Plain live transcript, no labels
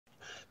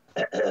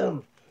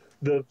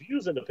The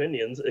views and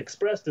opinions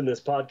expressed in this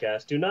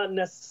podcast do not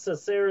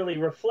necessarily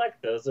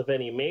reflect those of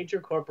any major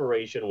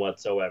corporation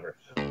whatsoever.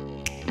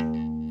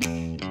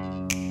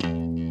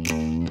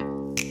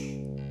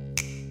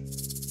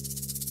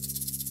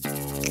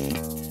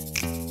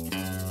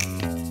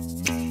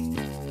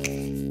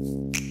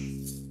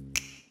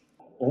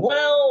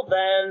 Well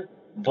then,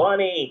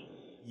 Bunny.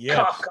 Yes.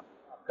 Cough, cough,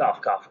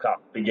 cough, cough, cough.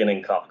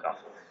 Beginning cough, cough.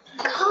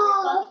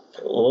 Cough.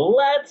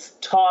 Let's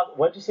talk.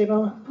 What'd you say,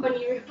 Bella?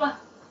 Bunny Ripper.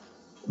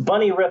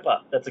 Bunny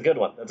Ripper. That's a good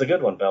one. That's a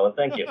good one, Bella.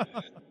 Thank you.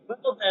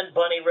 Well then,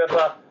 Bunny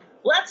Ripper,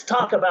 let's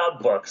talk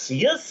about books.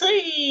 You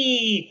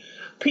see,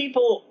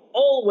 people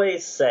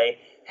always say,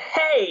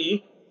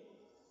 hey,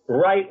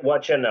 write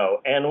what you know.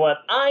 And what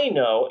I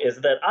know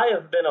is that I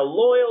have been a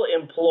loyal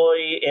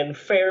employee in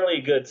fairly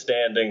good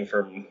standing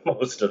for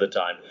most of the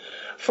time.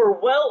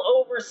 For well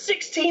over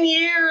 16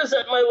 years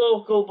at my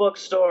local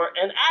bookstore.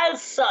 And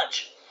as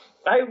such,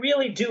 I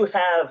really do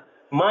have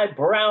my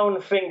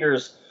brown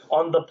fingers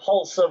on the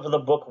pulse of the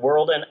book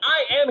world. And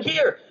I am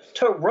here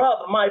to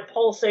rub my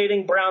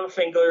pulsating brown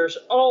fingers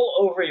all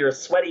over your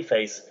sweaty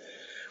face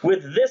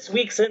with this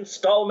week's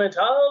installment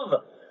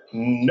of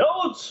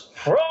Notes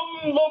from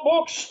the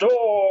Bookstore.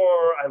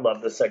 I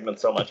love this segment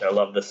so much. I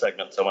want to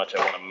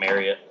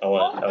marry it. I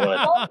want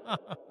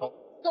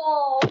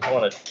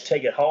to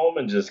take it home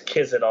and just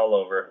kiss it all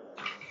over.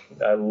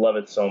 I love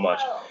it so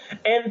much.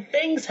 And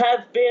things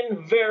have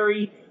been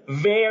very,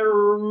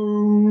 very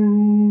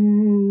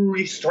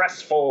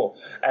stressful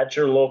at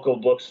your local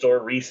bookstore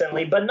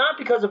recently, but not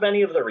because of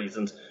any of the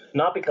reasons.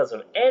 Not because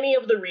of any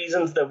of the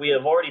reasons that we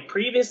have already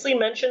previously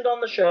mentioned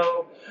on the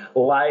show,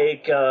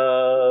 like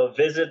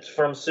visits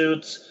from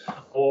Suits,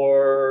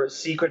 or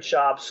secret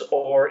shops,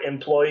 or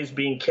employees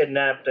being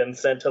kidnapped and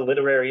sent to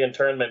literary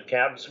internment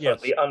camps for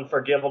the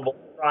unforgivable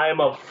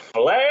crime of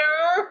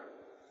flair.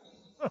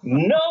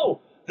 No!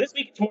 This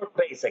week it's more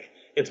basic.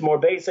 It's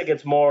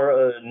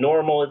more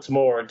normal, it's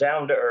more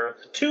down to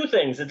earth. Two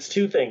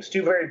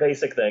very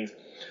basic things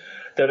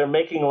that are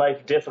making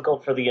life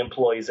difficult for the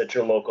employees at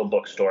your local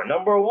bookstore.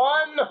 Number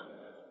one,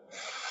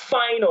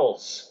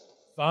 finals.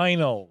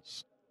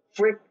 Finals.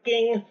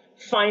 Freaking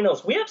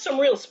finals. We have some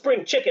real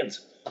spring chickens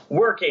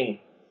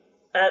working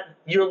at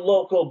your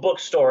local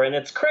bookstore, and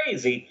it's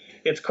crazy.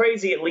 It's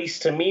crazy, at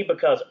least to me,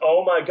 because,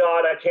 oh my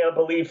God, I can't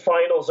believe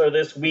finals are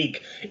this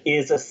week,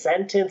 is a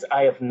sentence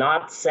I have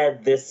not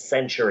said this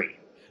century.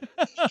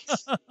 I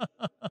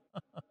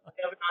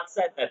have not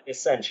said that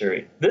this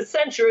century. This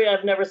century,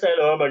 I've never said,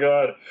 oh my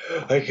God,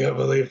 I can't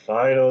believe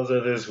finals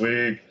are this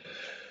week.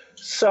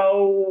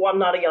 So, I'm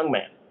not a young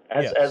man,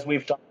 as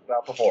we've talked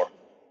about before.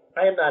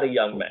 I am not a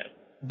young man.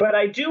 But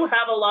I do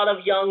have a lot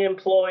of young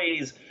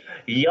employees,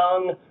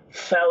 young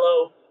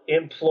fellow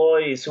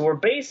employees who are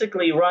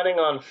basically running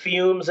on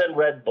fumes and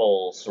Red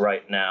Bulls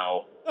right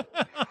now.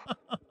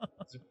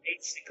 It's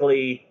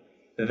basically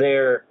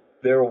their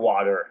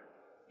water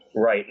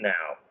right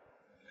now.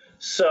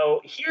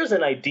 So here's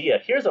an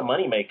idea. Here's a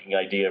money-making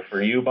idea for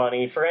you,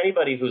 Bunny, for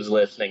anybody who's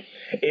listening.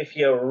 If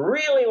you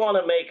really want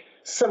to make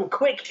some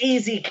quick,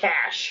 easy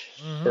cash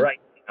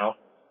right now,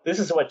 this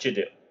is what you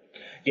do.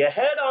 You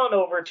head on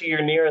over to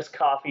your nearest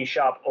coffee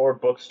shop or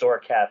bookstore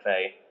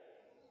cafe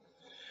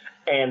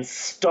and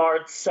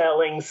start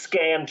selling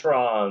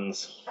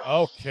Scantrons.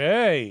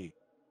 Okay.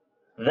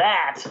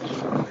 That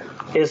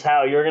is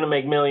how you're going to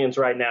make millions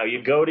right now.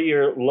 You go to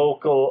your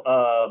local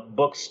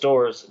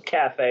bookstore's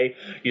cafe,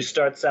 you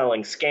start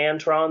selling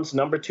Scantrons,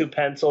 number 2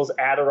 pencils,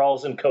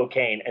 Adderalls, and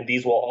cocaine, and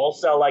these will all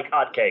sell like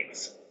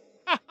hotcakes.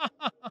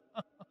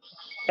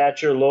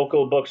 At your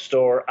local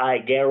bookstore, I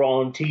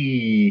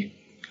guarantee.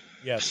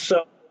 Yes.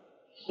 So,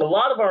 a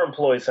lot of our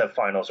employees have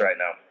finals right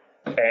now.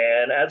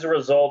 And as a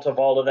result of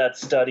all of that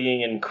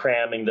studying and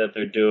cramming that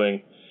they're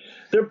doing,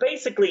 they're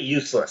basically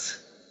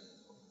useless.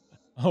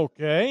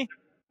 Okay.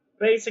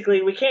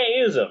 Basically, we can't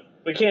use them.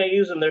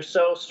 They're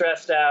so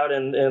stressed out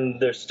and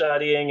they're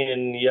studying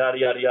and yada,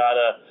 yada,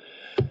 yada.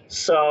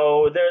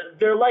 So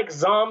they're like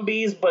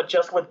zombies, but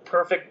just with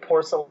perfect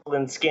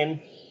porcelain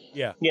skin.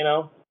 Yeah. You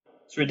know?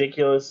 It's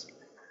ridiculous.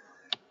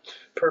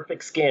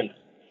 Perfect skin.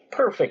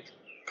 Perfect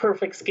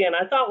skin.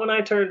 I thought when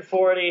I turned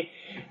 40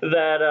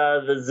 that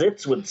the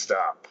zits would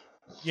stop.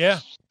 Yeah.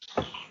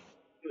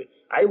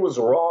 I was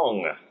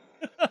wrong.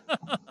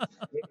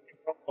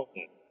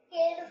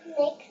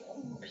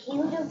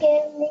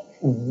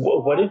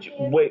 What did you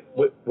wait?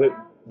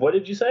 What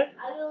did you say?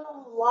 Are you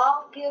a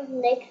lot scared of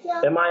snakes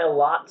now? Am I a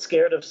lot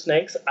scared of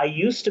snakes? I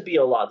used to be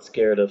a lot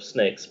scared of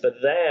snakes, but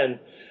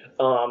then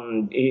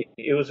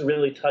it was a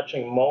really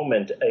touching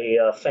moment.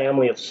 A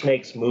family of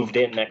snakes moved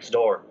in next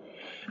door.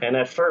 And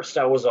at first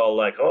I was all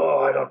like,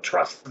 oh, I don't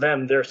trust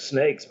them, they're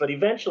snakes. But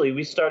eventually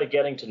we started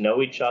getting to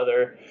know each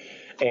other,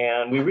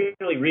 and we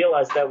really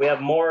realized that we have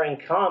more in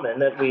common,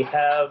 that we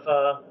have,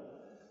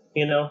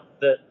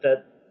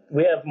 that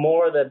we have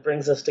more that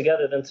brings us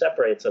together than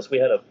separates us. We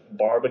had a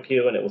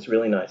barbecue, and it was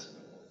really nice.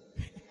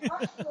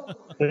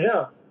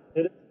 Yeah.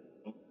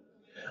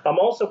 I'm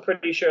also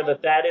pretty sure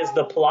that is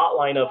the plot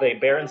line of a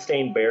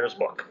Berenstain Bears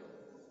book.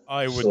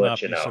 I would Just to let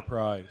not you be know.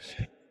 surprised.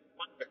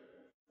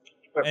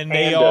 Where And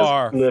they pandas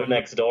are live from the-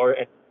 next door,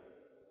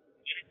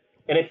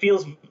 and it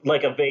feels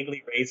like a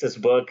vaguely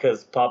racist book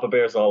because Papa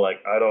Bear's all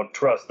like, "I don't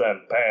trust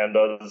them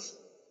pandas."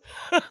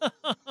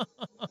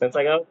 And it's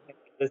like, oh,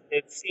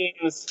 it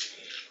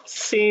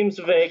seems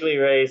vaguely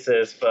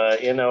racist,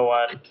 but you know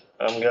what?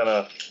 I'm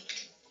gonna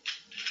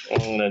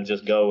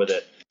just go with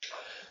it.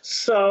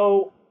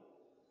 So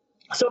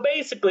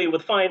basically,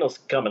 with finals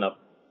coming up,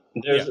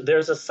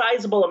 there's a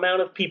sizable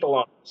amount of people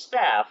on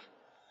staff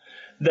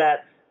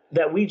that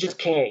we just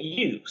can't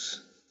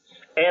use.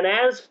 And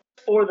as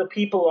for the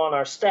people on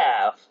our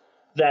staff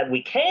that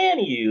we can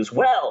use,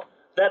 well,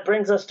 that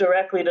brings us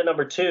directly to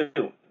number 2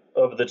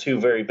 of the 2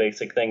 very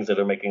basic things that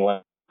are making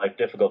life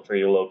difficult for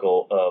your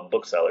local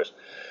booksellers.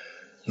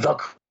 The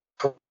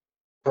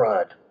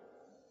crud.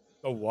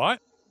 The what?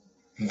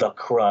 The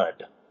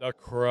crud. The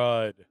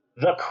crud.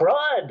 The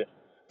crud.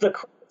 The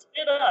crud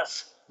hit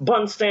us.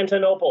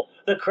 Bunstantinople.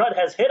 The crud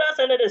has hit us,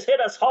 and it has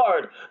hit us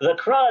hard. The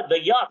crud, the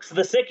yucks,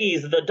 the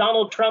sickies, the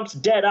Donald Trump's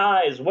dead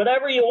eyes,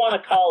 whatever you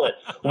want to call it.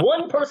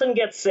 One person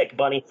gets sick,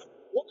 Bunny.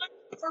 One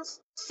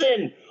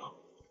person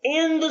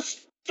in the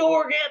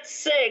store gets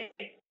sick.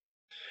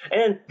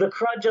 And the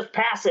crud just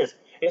passes.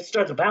 It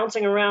starts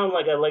bouncing around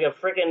like a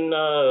freaking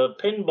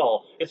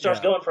pinball. It starts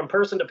going from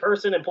person to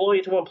person,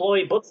 employee to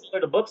employee, bookseller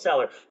to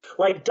bookseller,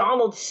 like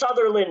Donald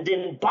Sutherland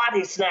in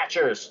Body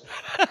Snatchers.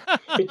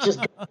 It just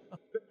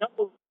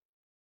goes.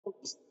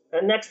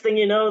 And next thing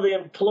you know, the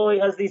employee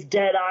has these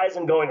dead eyes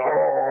and going,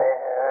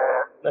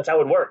 "Arr." That's how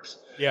it works.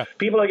 Yeah.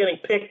 People are getting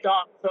picked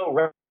off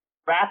so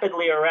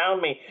rapidly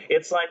around me.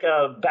 It's like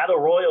a battle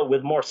royal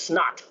with more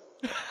snot.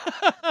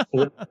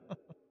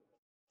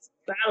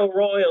 Battle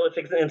royal, if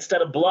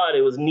instead of blood,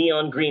 it was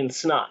neon green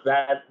snot.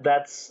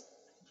 That's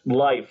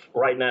life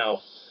right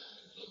now.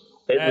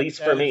 At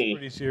least for me. That's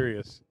pretty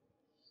serious.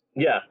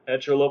 Yeah,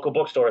 at your local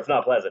bookstore, it's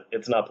not pleasant.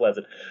 It's not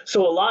pleasant.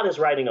 So a lot is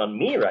riding on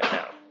me right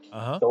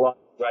now. A lot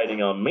is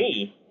riding on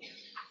me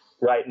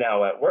right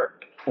now at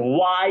work.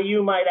 Why,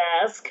 you might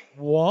ask?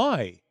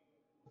 Why?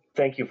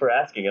 Thank you for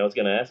asking. I was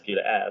going to ask you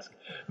to ask.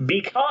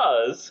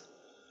 Because,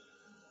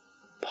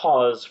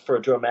 pause for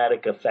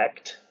dramatic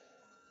effect,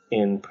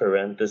 in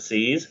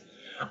parentheses,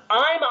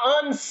 I'm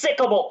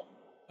unsickable.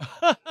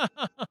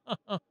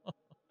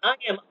 I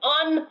am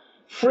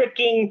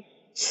unfreaking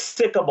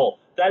sickable.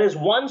 That is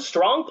one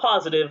strong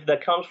positive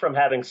that comes from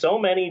having so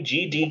many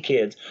GD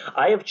kids.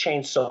 I have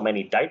changed so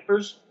many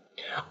diapers.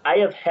 I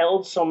have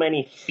held so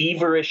many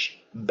feverish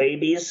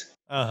babies.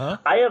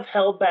 I have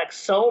held back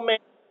so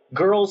many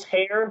girls'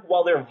 hair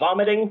while they're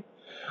vomiting.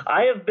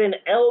 I have been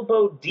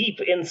elbow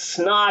deep in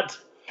snot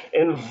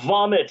and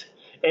vomit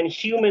and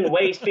human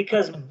waste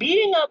because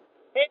being a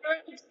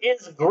parent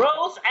is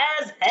gross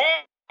as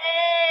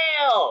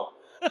hell.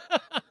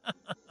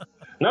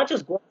 Not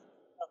just gross,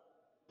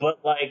 but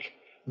like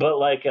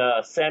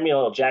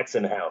Samuel L.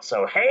 Jackson house.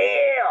 So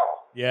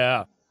hell.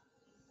 Yeah.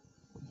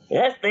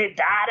 Yes, they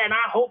died, and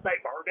I hope they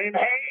burned in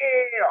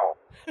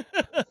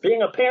hell.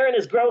 Being a parent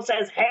is gross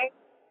as hell.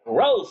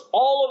 Gross.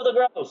 All of the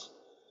gross.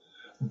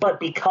 But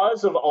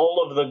because of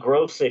all of the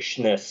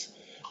grossishness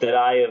that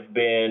I have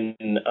been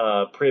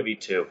privy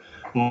to,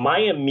 my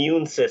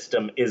immune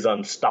system is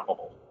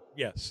unstoppable.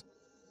 Yes.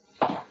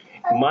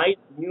 My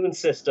immune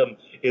system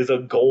is a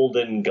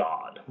golden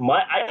god.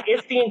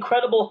 It's the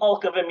Incredible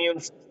Hulk of immune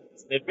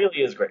systems. It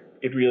really is great.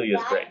 It really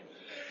is great.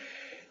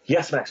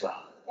 Yes,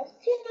 Maxwell.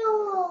 Just to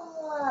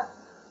know,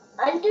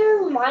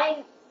 under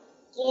my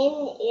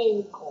skin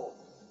is gold.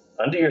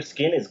 Under your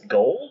skin is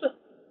gold?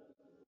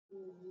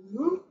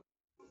 Mm-hmm.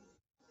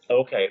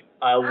 Okay.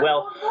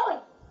 Well,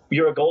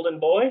 you're a golden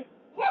boy?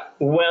 Yeah.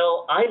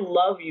 Well, I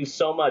love you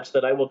so much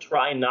that I will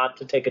try not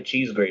to take a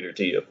cheese grater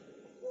to you.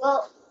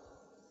 Well,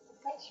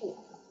 punch me.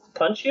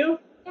 Punch you?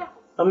 Yeah.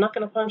 I'm not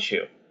going to punch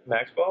you.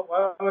 Maxwell,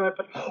 why would I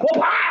punch you? Oh,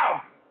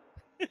 wow!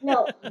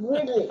 No,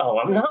 really. Oh,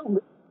 I'm not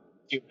with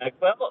you,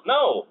 Maxwell.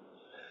 No.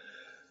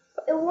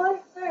 It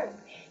won't hurt.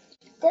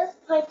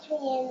 Just punch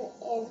me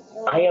in.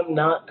 I am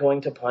not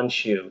going to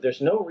punch you.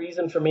 There's no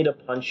reason for me to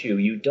punch you.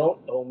 You don't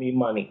owe me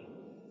money.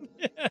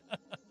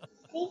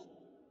 See?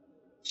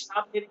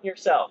 Stop hitting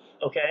yourself,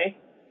 okay?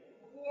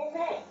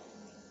 Never.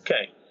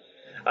 Okay.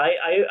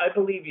 I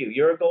believe you.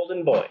 You're a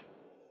golden boy.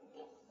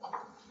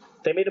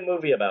 They made a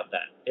movie about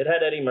that. It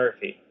had Eddie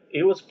Murphy.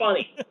 It was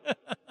funny.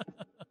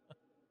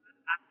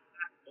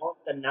 Off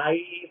the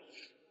knife.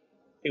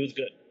 It was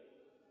good.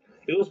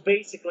 It was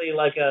basically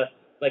like an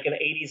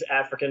 80s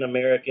African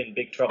American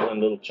Big Trouble in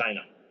Little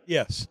China.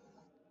 Yes.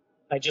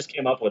 I just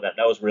came up with that.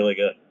 That was really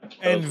good.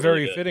 And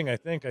very fitting, I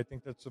think. I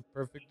think that's a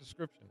perfect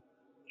description.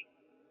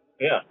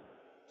 Yeah.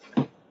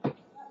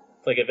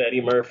 It's like if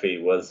Eddie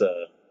Murphy was,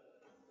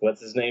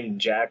 what's his name?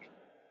 Jack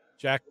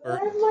Where's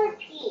Burton. my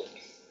peeps?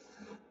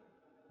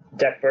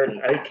 Jack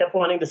Burton. I kept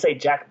wanting to say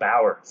Jack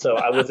Bauer, so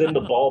I was in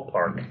the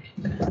ballpark.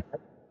 I don't know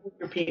where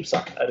your peeps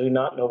are. I do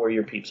not know where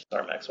your peeps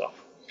are, Maxwell.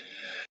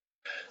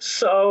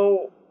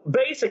 So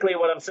basically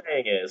what I'm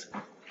saying is,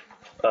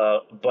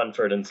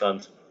 Bunford and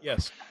Sons.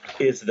 Yes.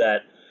 Is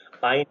that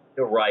I need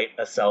to write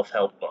a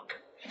self-help book.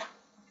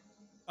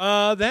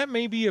 That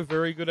may be a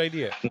very good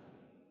idea.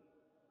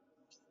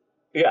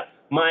 Yeah,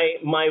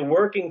 my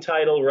working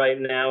title right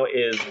now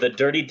is The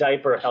Dirty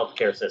Diaper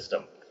Healthcare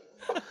System.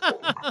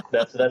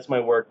 That's my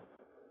work.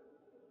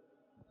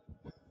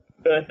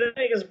 But I think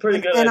it's a pretty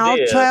good and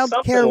idea. all child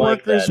Something care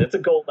like workers, that. It's a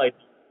gold idea.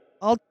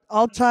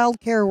 all child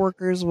care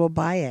workers will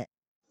buy it.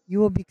 You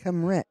will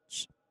become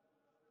rich.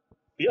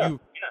 Yeah.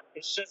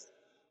 It's just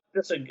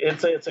it's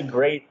a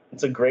great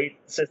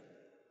system.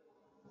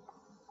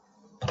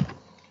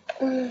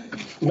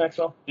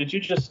 Maxwell, did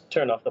you just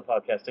turn off the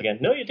podcast again?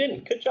 No, you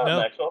didn't. Good job,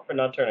 Maxwell, for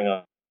not turning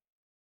off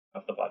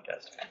the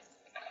podcast.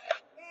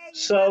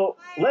 So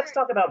let's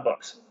talk about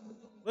books.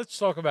 Let's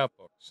talk about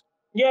books.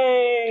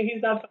 Yay,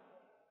 he's not.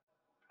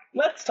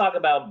 Let's talk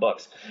about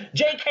books.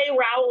 J.K.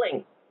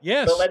 Rowling.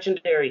 Yes. The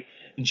legendary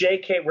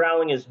J.K.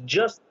 Rowling is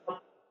just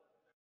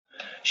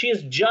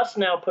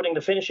now putting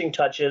the finishing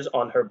touches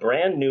on her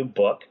brand new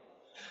book.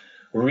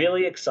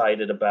 Really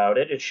excited about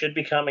it. It should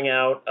be coming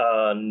out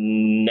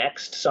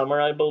next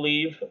summer, I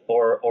believe,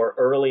 or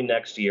early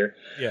next year.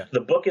 Yeah.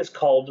 The book is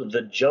called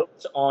The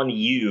Joke's on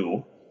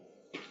You.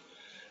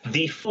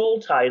 The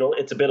full title,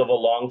 it's a bit of a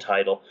long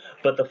title,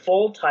 but the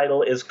full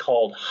title is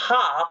called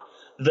Ha!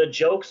 The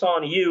Joke's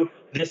on You.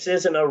 This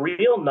isn't a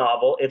real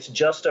novel. It's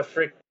just a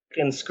freaking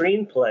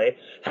screenplay.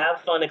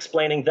 Have fun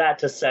explaining that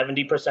to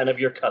 70% of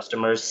your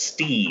customers,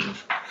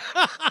 Steve.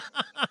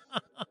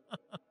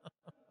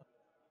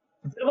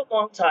 Bit of a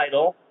long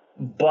title,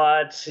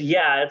 but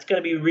yeah, it's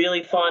going to be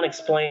really fun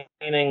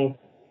explaining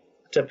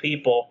to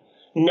people.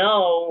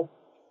 No,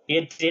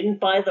 you didn't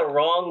buy the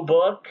wrong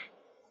book.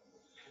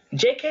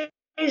 J.K.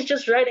 is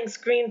just writing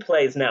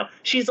screenplays now.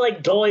 She's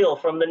like Doyle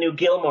from the new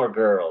Gilmore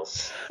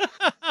Girls.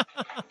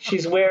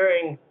 She's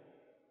wearing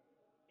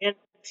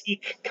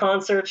antique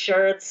concert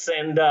shirts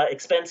and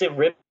expensive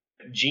ripped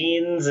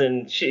jeans,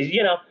 and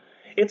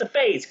it's a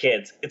phase,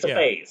 kids. It's a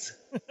phase.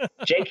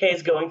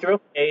 J.K.'s going through a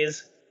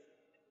phase.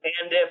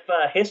 And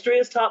if history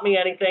has taught me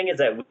anything, is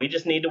that we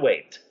just need to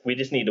wait. We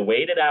just need to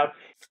wait it out.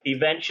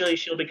 Eventually,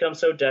 she'll become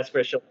so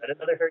desperate, she'll write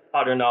another Harry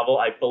Potter novel.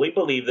 I fully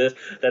believe this.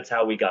 That's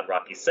how we got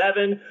Rocky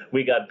 7,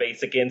 we got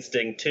Basic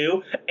Instinct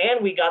 2,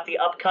 and we got the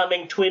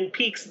upcoming Twin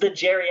Peaks, the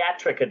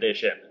geriatric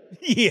edition.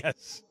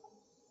 Yes.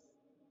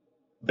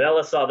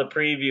 Bella saw the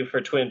preview for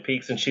Twin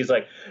Peaks, and she's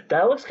like,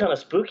 that looks kind of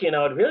spooky, and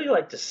I would really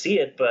like to see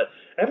it, but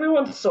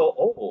everyone's so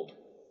old.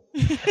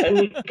 And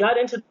we got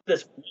into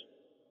this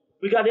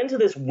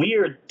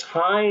weird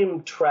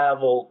time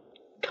travel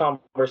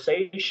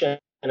conversation,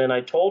 and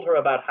I told her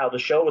about how the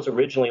show was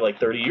originally like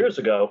 30 years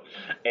ago,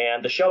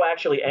 and the show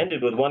actually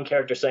ended with one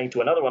character saying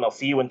to another one, I'll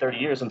see you in 30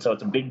 years, and so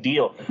it's a big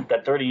deal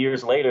that 30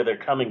 years later they're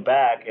coming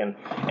back, and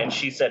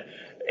she said,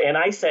 and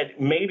I said,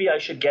 maybe I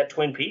should get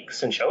Twin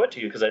Peaks and show it to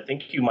you, because I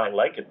think you might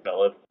like it,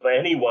 Bella. For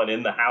anyone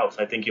in the house,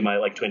 I think you might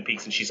like Twin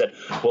Peaks. And she said,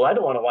 well, I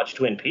don't want to watch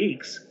Twin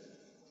Peaks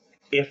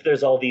if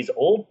there's all these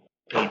old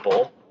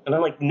people. And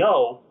I'm like,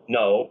 no,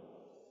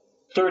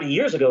 30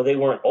 years ago, they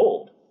weren't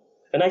old.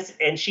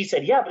 And she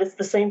said, yeah, but it's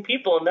the same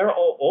people, and they're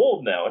all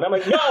old now. And I'm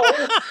like, no,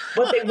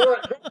 but they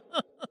weren't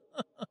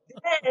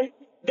then.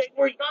 They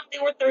were young. They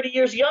were 30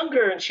 years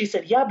younger. And she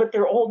said, yeah, but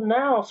they're old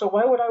now, so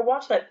why would I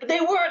watch that? But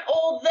they weren't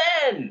old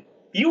then.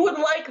 You would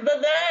like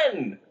the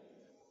then.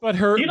 But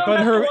her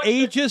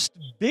ageist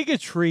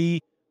bigotry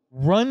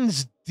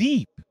runs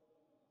deep.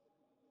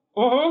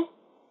 Mm-hmm.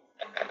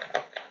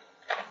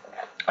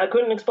 I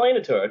couldn't explain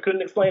it to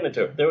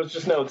her. There was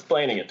just no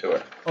explaining it to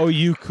her. Oh,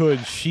 you could.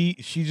 She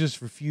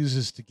just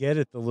refuses to get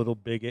it, the little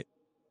bigot.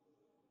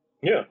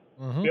 Yeah.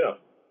 Mm-hmm. Yeah.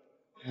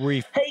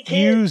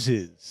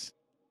 Refuses.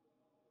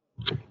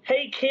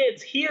 Hey,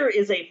 kids, here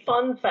is a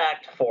fun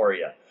fact for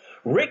you.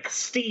 Rick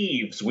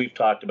Steves, we've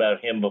talked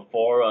about him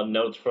before on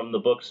Notes from the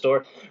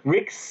Bookstore.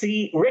 Rick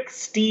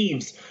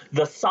Steves,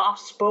 the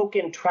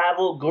soft-spoken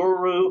travel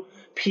guru,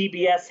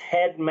 PBS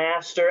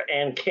headmaster,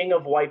 and king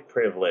of white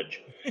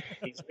privilege.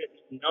 He's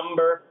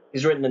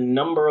written a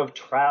number of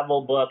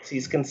travel books.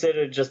 He's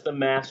considered just the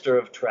master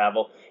of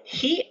travel.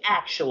 He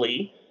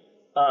actually,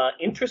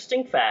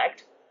 interesting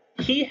fact,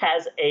 he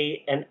has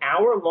an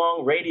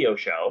hour-long radio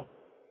show,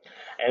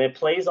 and it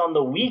plays on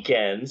the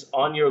weekends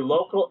on your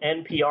local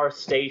NPR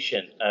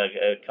station.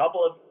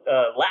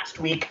 Last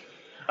week,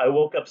 I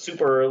woke up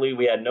super early.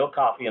 We had no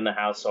coffee in the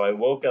house, so I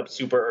woke up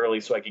super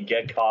early so I could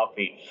get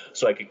coffee,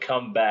 so I could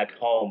come back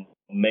home,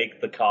 make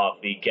the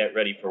coffee, get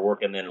ready for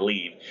work, and then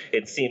leave.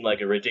 It seemed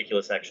like a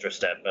ridiculous extra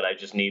step, but I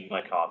just need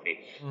my coffee.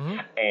 Mm-hmm.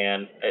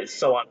 And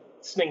so I'm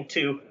listening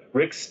to the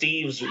Rick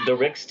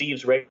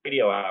Steves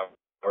radio hour,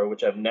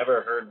 which I've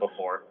never heard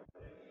before.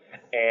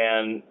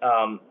 And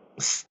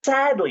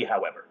sadly,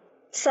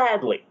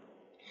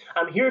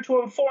 I'm here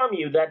to inform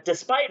you that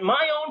despite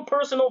my own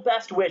personal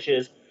best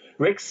wishes,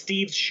 Rick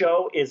Steves'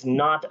 show is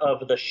not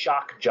of the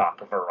shock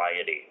jock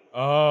variety.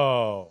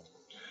 Oh.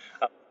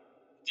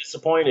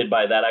 Disappointed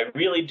by that. I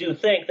really do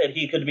think that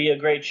he could be a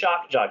great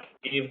shock jock.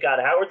 You've got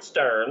Howard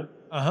Stern,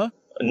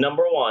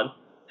 number one,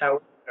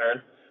 Howard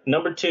Stern.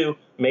 Number two,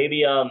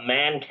 maybe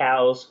Man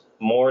Cow's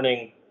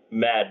morning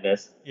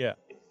madness, Yeah.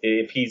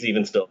 if he's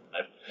even still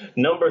alive.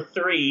 Number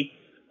 3,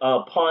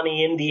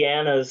 Pawnee,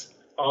 Indiana's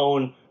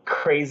own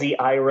Crazy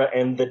Ira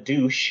and the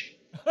Douche.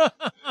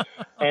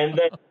 And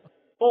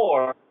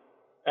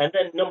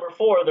then number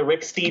 4, the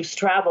Rick Steves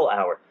Travel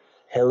Hour.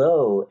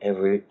 Hello,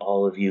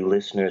 all of you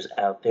listeners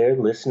out there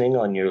listening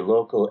on your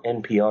local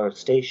NPR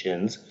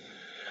stations.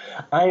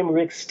 I'm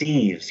Rick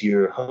Steves,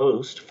 your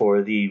host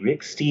for the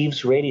Rick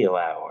Steves Radio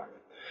Hour.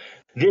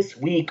 This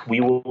week we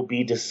will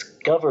be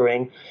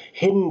discovering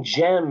hidden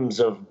gems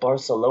of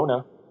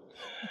Barcelona.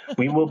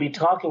 We will be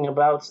talking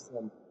about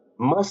some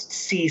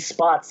must-see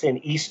spots in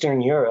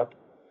Eastern Europe.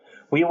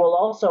 We will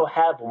also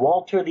have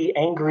Walter the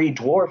Angry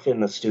Dwarf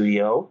in the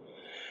studio,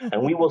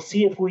 and we will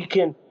see if we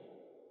can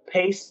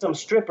pay some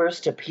strippers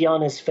to pee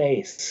on his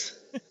face.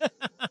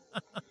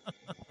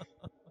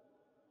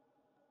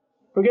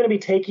 We're going to be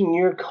taking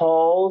your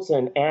calls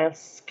and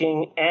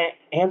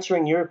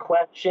answering your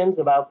questions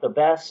about the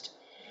best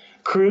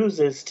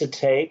cruises to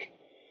take.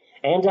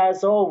 And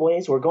as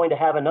always, we're going to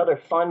have another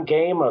fun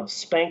game of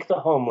Spank the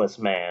Homeless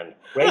Man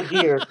right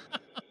here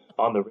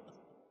on the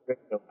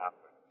Radio Hour.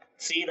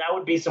 See, that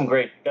would be some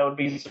great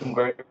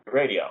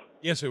radio.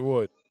 Yes, it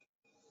would.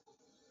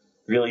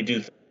 Really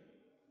do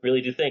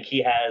think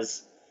he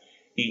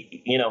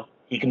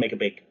can make it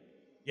big.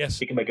 Yes.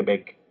 He can make it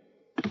big.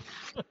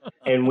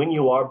 And when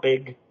you are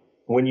big,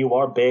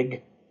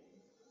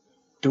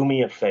 do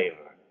me a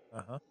favor.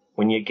 Uh-huh.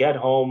 When you get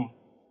home,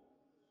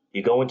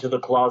 you go into the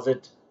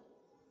closet,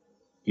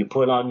 you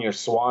put on your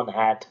swan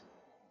hat,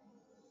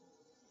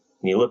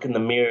 and you look in the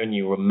mirror and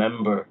you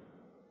remember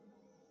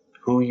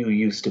who you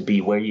used to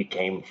be, where you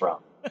came from.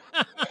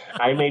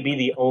 I may be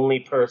the only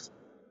person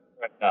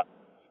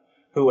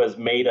who has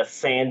made a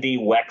Sandy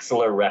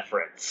Wexler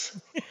reference.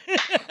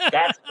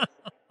 That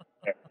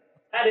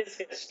is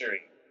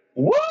history.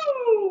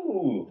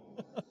 Woo!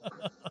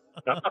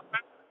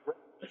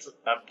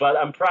 But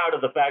I'm proud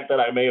of the fact that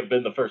I may have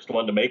been the first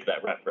one to make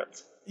that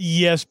reference.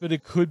 Yes, but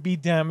it could be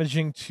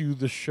damaging to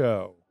the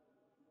show.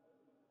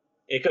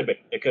 It could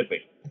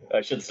be.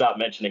 I should stop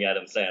mentioning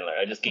Adam Sandler.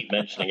 I just keep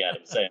mentioning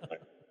Adam Sandler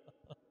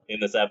in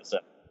this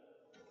episode.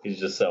 He's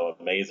just so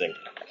amazing.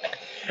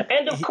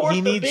 And of course,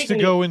 he needs to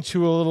go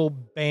into a little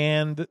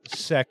band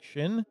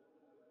section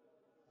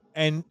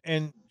and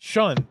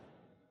shunned.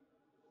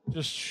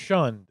 Just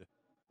shunned.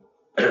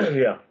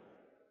 Yeah.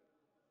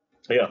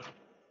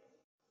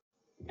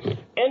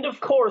 And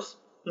of course,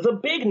 the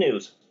big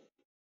news.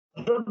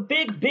 The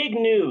big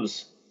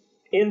news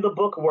in the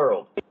book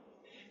world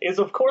is,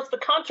 of course, the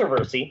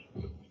controversy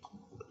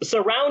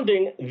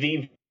surrounding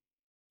the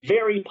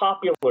very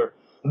popular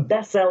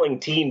best-selling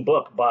teen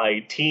book by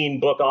teen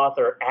book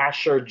author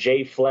Asher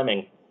J.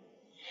 Fleming.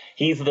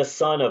 He's the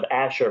son of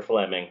Asher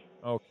Fleming.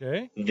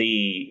 Okay.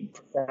 The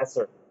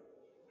professor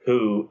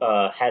who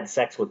had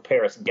sex with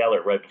Paris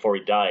Geller right before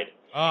he died.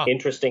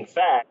 Interesting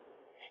fact,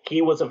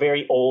 he was a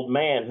very old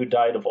man who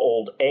died of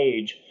old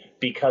age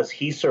because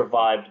he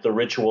survived the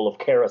ritual of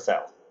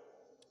carousel.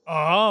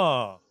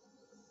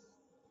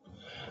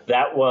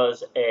 That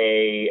was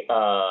a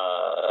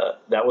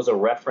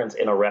reference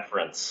in a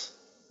reference.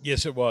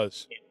 Yes, it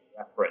was.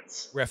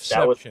 Reference.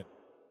 Refception.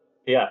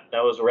 That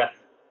was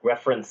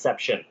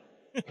referenception.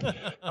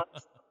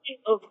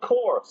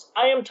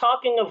 I am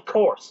talking, of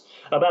course,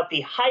 about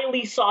the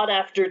highly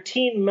sought-after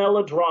teen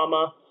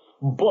melodrama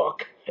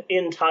book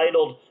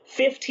entitled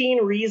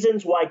 15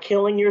 Reasons Why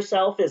Killing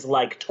Yourself is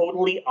Like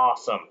Totally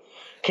Awesome.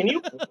 Can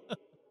you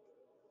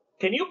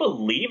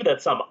believe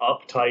that some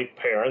uptight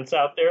parents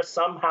out there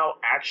somehow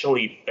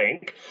actually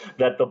think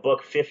that the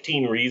book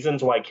 15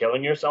 Reasons Why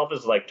Killing Yourself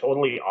is Like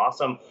Totally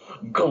Awesome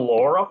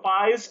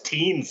glorifies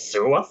teen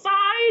suicide?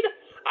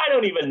 I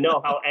don't even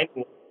know how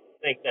anyone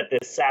think that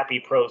this sappy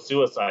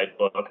pro-suicide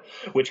book,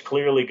 which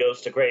clearly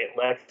goes to great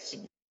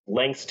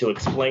lengths to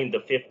explain the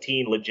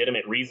 15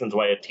 legitimate reasons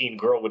why a teen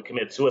girl would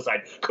commit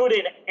suicide, could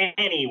in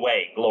any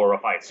way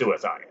glorify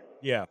suicide.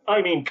 Yeah.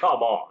 I mean,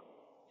 come on.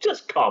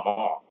 Just come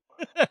on.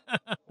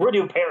 We're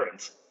new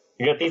parents.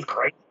 You got these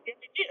crazy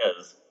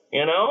ideas,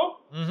 you know?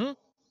 Mm-hmm.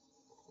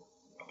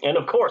 And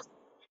of course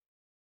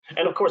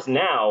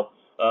now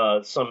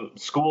some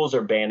schools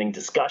are banning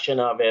discussion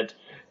of it.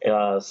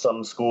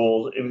 Some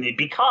schools,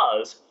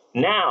 because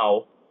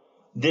now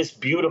this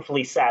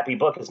beautifully sappy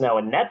book is now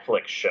a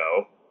Netflix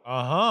show.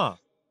 Uh-huh.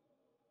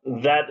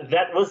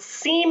 That was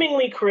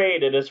seemingly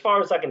created, as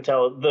far as I can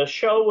tell, the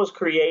show was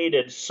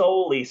created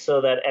solely so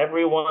that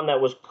everyone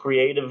that was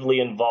creatively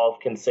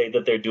involved can say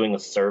that they're doing a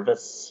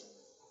service.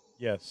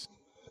 Yes.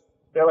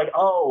 They're like,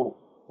 oh,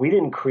 we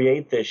didn't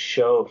create this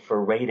show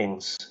for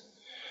ratings.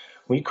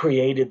 We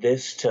created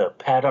this to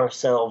pat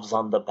ourselves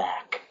on the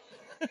back.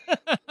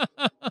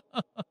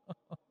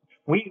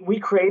 We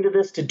created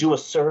this to do a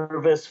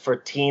service for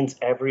teens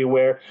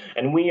everywhere,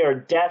 and we are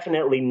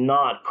definitely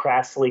not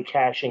crassly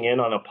cashing in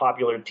on a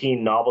popular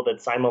teen novel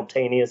that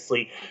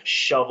simultaneously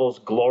shovels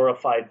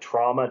glorified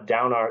trauma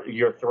down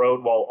your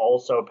throat while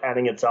also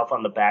patting itself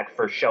on the back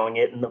for showing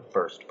it in the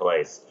first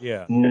place.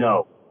 Yeah.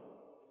 No.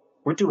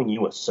 We're doing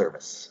you a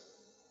service.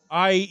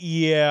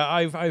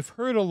 I've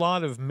heard a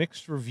lot of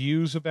mixed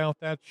reviews about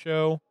that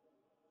show,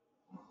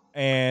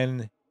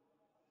 and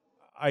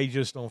I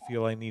just don't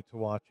feel I need to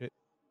watch it.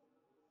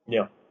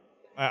 Yeah.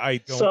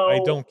 I don't. So, I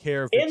don't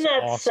care if in it's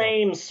that awesome.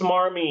 same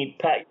smarmy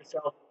pat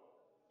yourself,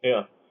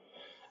 yeah,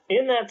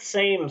 in that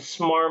same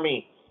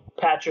smarmy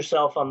pat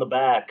yourself on the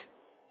back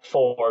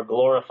for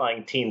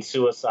glorifying teen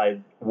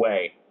suicide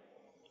way,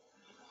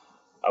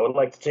 I would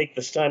like to take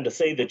this time to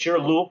say that your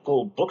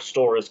local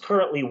bookstore is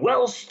currently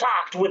well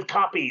stocked with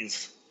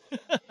copies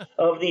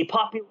of the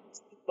popular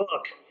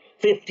book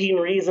 15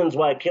 Reasons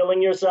Why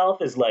Killing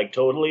Yourself is like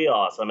totally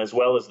awesome, as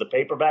well as the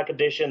paperback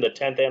edition, the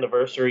 10th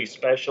anniversary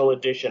special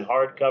edition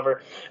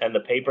hardcover, and the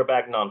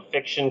paperback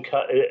nonfiction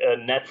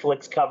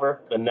Netflix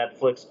cover, the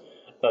Netflix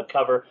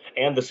cover,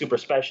 and the super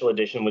special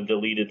edition with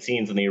deleted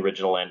scenes in the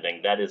original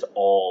ending. That is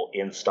all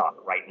in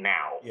stock right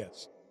now.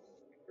 Yes.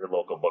 Your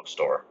local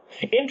bookstore.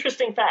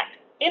 Interesting fact.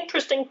 The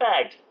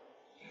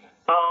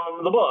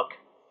book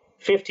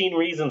 15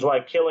 Reasons Why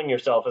Killing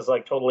Yourself is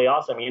like totally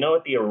awesome. You know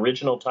what the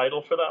original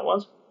title for that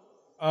was?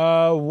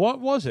 What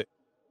was it?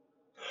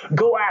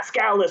 Go Ask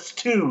Alice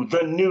 2,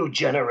 The New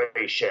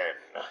Generation.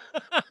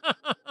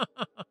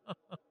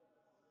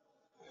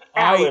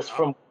 Alice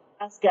from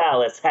Ask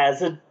Alice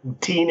has a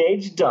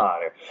teenage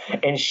daughter,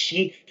 and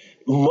she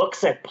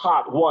looks at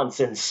pot once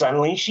and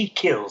suddenly she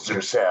kills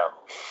herself.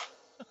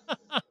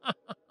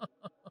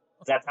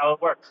 That's how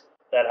it works.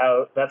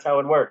 That's how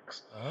it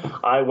works.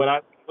 Uh-huh. When I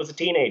was a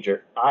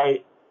teenager,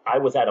 I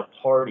was at a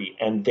party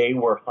and they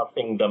were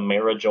huffing the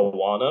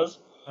marijuanas.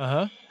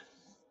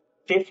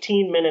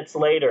 15 minutes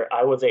later,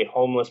 I was a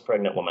homeless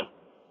pregnant woman.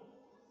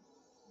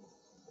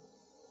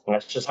 And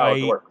that's just how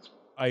it works.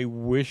 I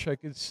wish I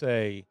could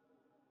say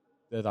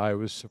that I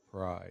was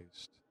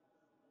surprised.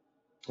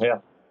 Yeah.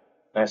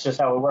 That's just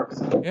how it works.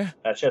 Yeah.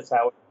 That's just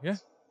how it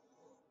works.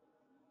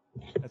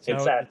 Yeah. That's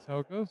how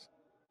it goes.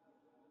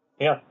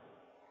 Yeah.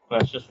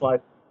 That's just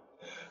like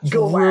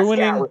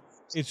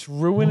it's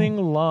ruining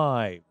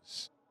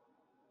lives.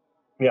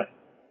 Yeah.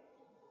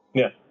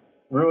 Yeah.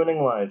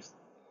 Ruining lives.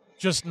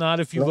 Just not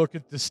if you look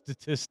at the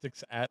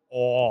statistics at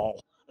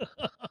all.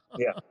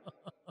 Yeah.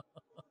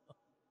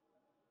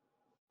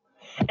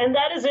 And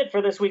that is it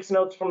for this week's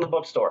Notes from the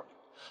Bookstore.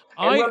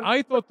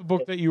 I thought the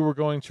book that you were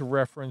going to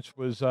reference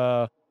was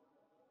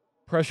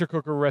Pressure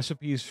Cooker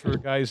Recipes for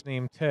Guys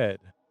Named Ted.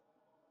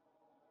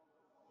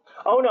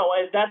 Oh no,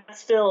 I'm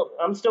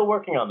still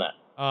working on that.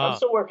 I'm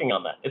still working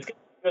on that. It's gonna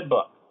be a good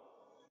book.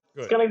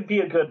 Good. It's gonna be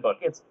a good book.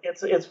 It's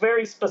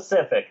very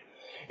specific.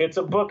 It's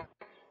a book.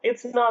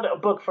 It's not a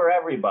book for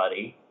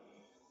everybody.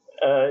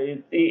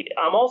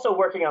 I'm also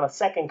working on a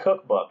second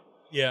cookbook.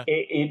 Yeah.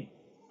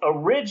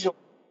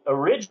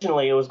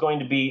 Originally, it was going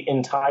to be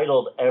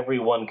entitled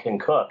 "Everyone Can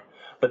Cook,"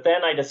 but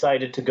then I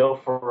decided to go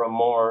for a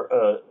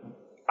more.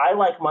 I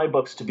like my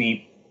books to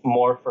be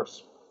more for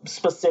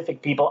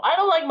specific people. I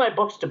don't like my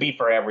books to be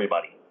for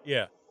everybody.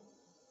 Yeah.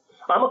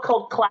 I'm a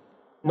cult classic,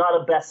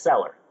 not a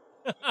bestseller.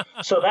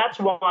 So that's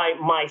why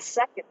my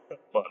second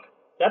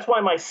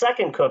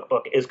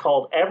cookbook is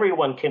called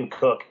 "Everyone Can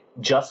Cook,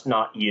 Just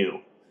Not You."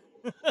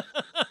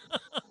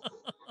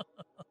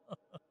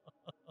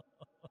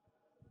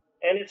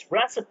 And it's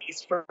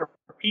recipes for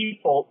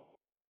people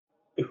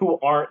who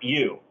aren't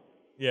you.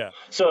 Yeah.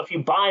 So if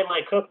you buy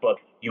my cookbook,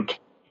 you can't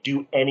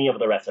do any of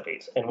the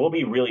recipes. And we'll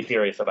be really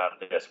serious about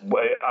this.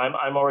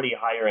 I'm already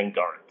hiring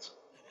guards.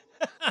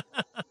 Got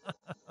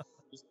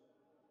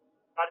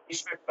to be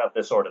strict about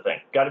this sort of thing.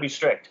 Got to be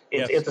strict.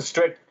 It's a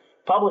strict.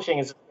 Publishing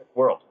is a strict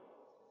world.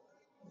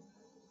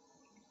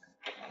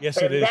 Yes,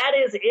 it is. That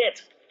is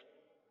it.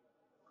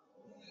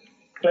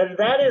 And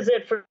that is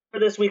it for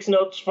this week's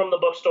Notes from the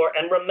Bookstore.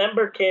 And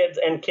remember, kids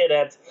and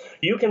kidettes,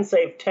 you can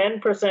save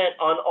 10%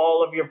 on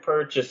all of your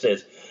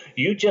purchases.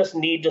 You just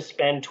need to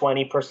spend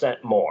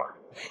 20% more.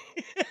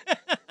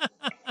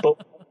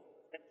 But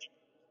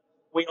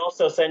we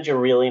also send you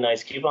really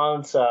nice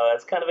coupons, so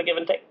it's kind of a give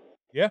and take.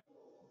 Yeah.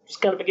 It's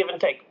kind of a give and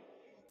take.